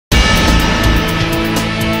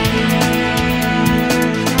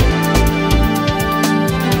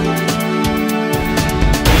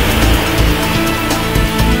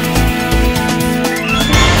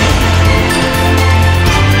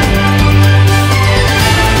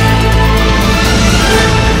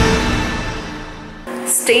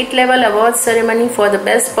state-level award ceremony for the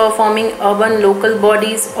best performing urban local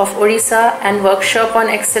bodies of Odisha and workshop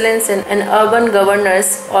on excellence in urban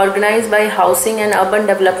governance organized by Housing and Urban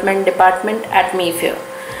Development Department at Mayfair.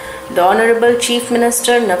 The Honorable Chief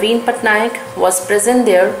Minister Naveen Patnaik was present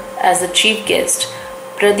there as the chief guest.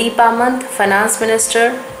 Pradeep Amant, Finance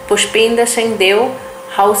Minister, Pushpendra Singh Deo,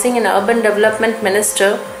 Housing and Urban Development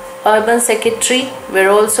Minister, Urban Secretary were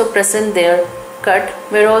also present there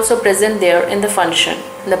in the function.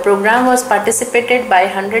 The program was participated by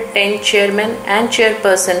 110 chairmen and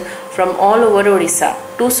chairperson from all over Odisha.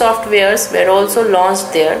 2 softwares were also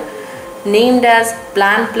launched there, named as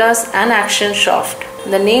Plan Plus and Action Soft.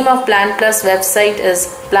 The name of Plan Plus website is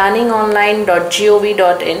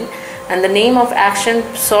planningonline.gov.in and the name of Action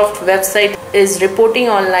Soft website is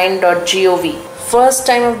reportingonline.gov. First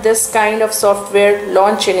time of this kind of software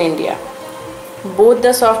launch in India. Both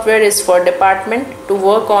the software is for department to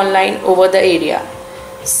work online over the area.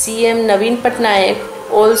 CM Naveen Patnaik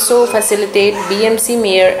also facilitate BMC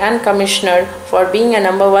Mayor and Commissioner for being a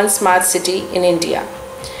 #1 smart city in India.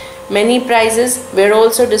 Many prizes were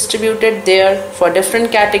also distributed there for different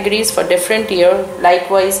categories for different year.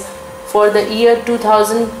 Likewise, for the year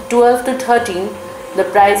 2012 to 13, the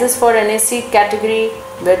prizes for NSC category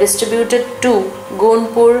were distributed to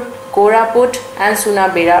Gonpur, Koraput and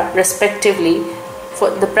Sunabera respectively. For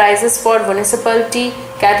the prizes for municipality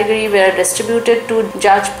category were distributed to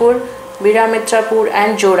Jajpur, Biramitrapur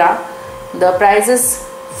and Jora. The prizes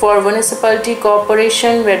for municipality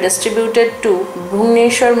corporation were distributed to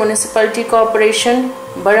Bhubaneswar Municipality Corporation,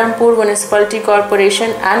 Barampur Municipality Corporation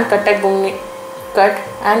and Cuttack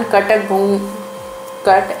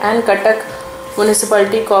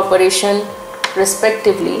Municipality Corporation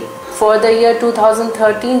respectively. For the year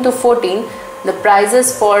 2013 to 14, the prizes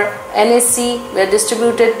for NSC were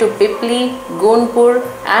distributed to Pipli, Gonpur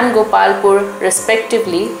and Gopalpur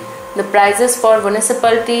respectively. The prizes for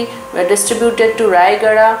municipality were distributed to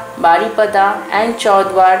Raigada, Baripada and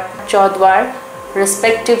Chaudwar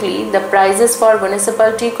respectively. The prizes for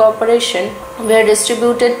municipality corporation were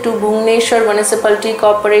distributed to Bhubaneswar Municipality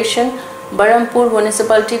Corporation, Barampur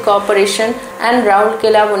Municipality Corporation and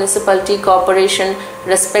Rourkela Municipality Corporation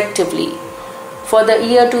respectively. For the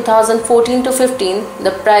year 2014 to 15,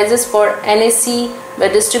 the prizes for NSC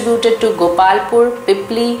were distributed to Gopalpur,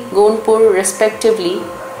 Pipli, Gonpur respectively.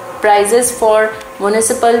 Prizes for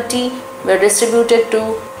municipality were distributed to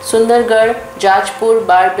Sundargarh, Jajpur,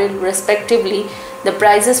 Barbil respectively. The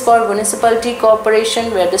prizes for municipality corporation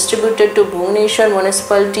were distributed to Bhubaneswar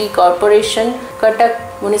Municipality Corporation, Cuttack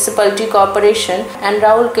Municipality Corporation and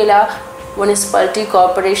Rourkela Municipality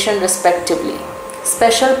Corporation respectively.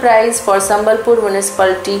 Special prize for Sambalpur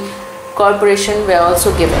Municipality Corporation were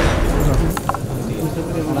also given.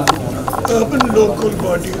 Urban local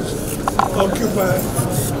bodies occupy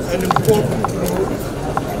an important role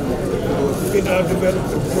in our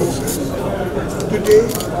development process. Today,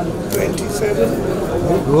 27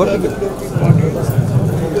 urban local bodies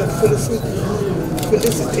were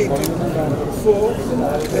felicitated for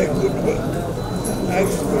their good work. I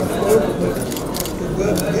expect all of them to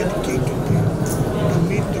work dedicatedly to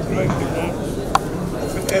meet the growing demands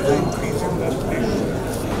of an ever-increasing